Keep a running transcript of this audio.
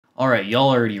Alright, y'all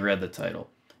already read the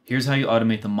title. Here's how you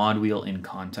automate the mod wheel in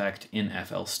Kontakt in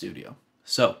FL Studio.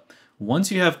 So,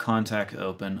 once you have Kontakt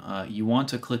open, you want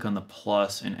to click on the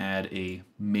plus and add a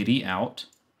MIDI out.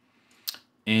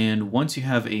 And once you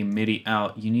have a MIDI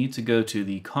out, you need to go to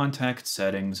the Kontakt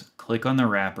settings, click on the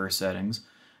wrapper settings,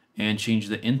 and change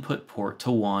the input port to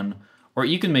 1, or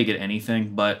you can make it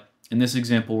anything, but in this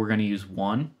example we're going to use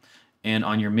 1. And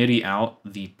on your MIDI out,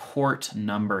 the port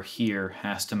number here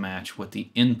has to match what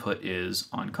the input is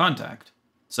on Kontakt.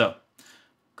 So,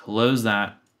 close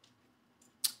that.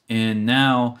 And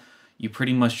now you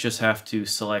pretty much just have to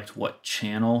select what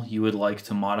channel you would like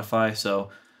to modify. So,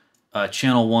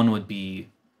 channel 1 would be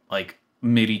like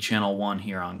MIDI channel 1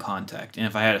 here on Kontakt. And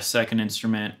if I had a second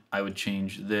instrument, I would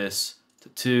change this to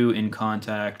 2 in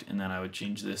Kontakt, and then I would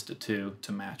change this to 2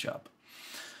 to match up.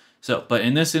 So, but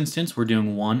in this instance, we're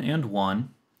doing 1 and 1.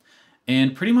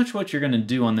 And pretty much what you're going to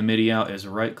do on the MIDI out is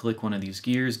right-click one of these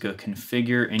gears, go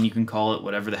Configure, and you can call it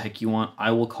whatever the heck you want.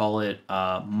 I will call it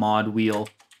Modwheel.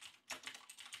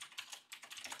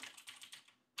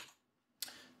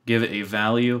 Give it a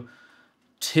value.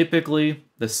 Typically,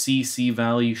 the CC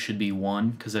value should be 1,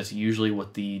 because that's usually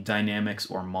what the dynamics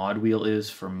or mod wheel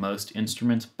is for most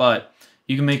instruments, but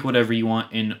you can make whatever you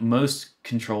want, and most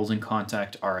controls in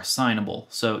Kontakt are assignable,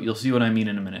 so you'll see what I mean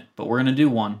in a minute, but we're going to do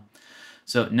 1.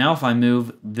 So now if I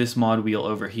move this mod wheel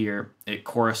over here, it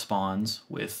corresponds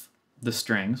with the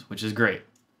strings, which is great.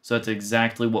 So that's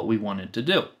exactly what we wanted to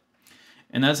do.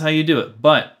 And that's how you do it.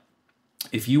 But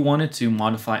if you wanted to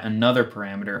modify another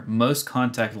parameter, most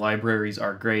Kontakt libraries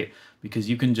are great because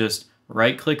you can just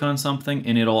right-click on something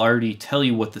and it'll already tell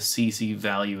you what the CC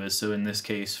value is. So in this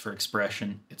case, for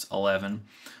expression, it's 11.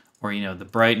 Or, the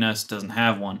brightness doesn't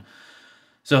have one.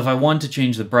 So if I want to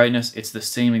change the brightness, it's the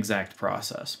same exact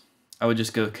process. I would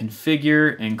just go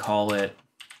Configure and call it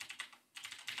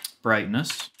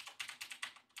brightness.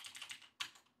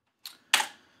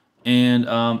 And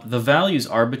the value is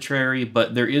arbitrary,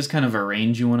 but there is kind of a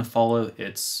range you want to follow.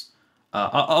 It's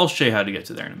I'll show you how to get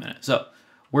to there in a minute. So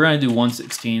we're going to do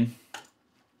 116.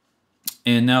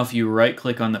 And now if you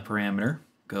right-click on the parameter,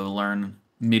 go Learn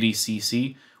MIDI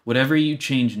CC, whatever you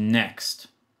change next,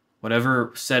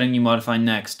 whatever setting you modify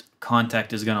next,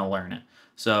 Kontakt is going to learn it.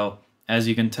 So as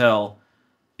you can tell,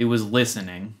 it was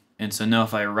listening. And so now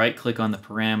if I right-click on the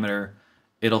parameter,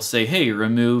 it'll say, hey,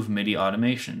 remove MIDI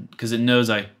automation, because it knows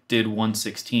I did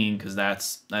 116, because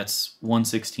that's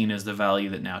 116 is the value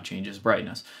that now changes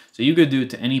brightness. So you could do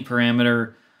it to any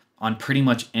parameter on pretty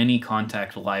much any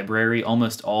Kontakt library.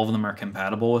 Almost all of them are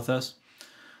compatible with us.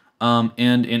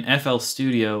 And in FL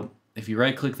Studio, if you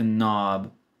right-click the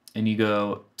knob and you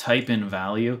go type in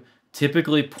value,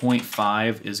 typically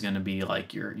 0.5 is going to be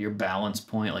like your balance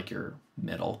point, like your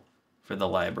middle for the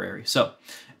library. So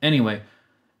anyway,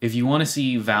 if you want to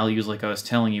see values like I was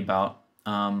telling you about,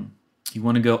 you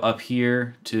want to go up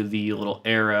here to the little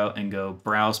arrow and go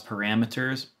Browse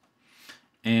Parameters.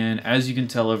 And as you can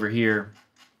tell over here,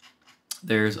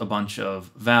 there's a bunch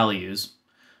of values.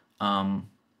 And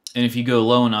if you go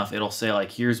low enough, it'll say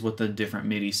like, here's what the different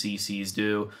MIDI CCs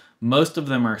do. Most of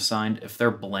them are assigned. If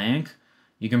they're blank,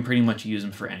 you can pretty much use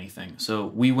them for anything. So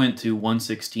we went to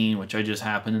 116, which I just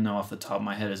happen to know off the top of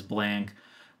my head is blank,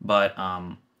 but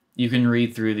you can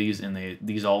read through these and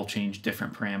these all change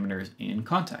different parameters in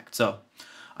Kontakt. So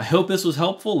I hope this was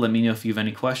helpful. Let me know if you have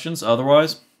any questions.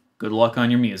 Otherwise, good luck on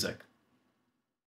your music.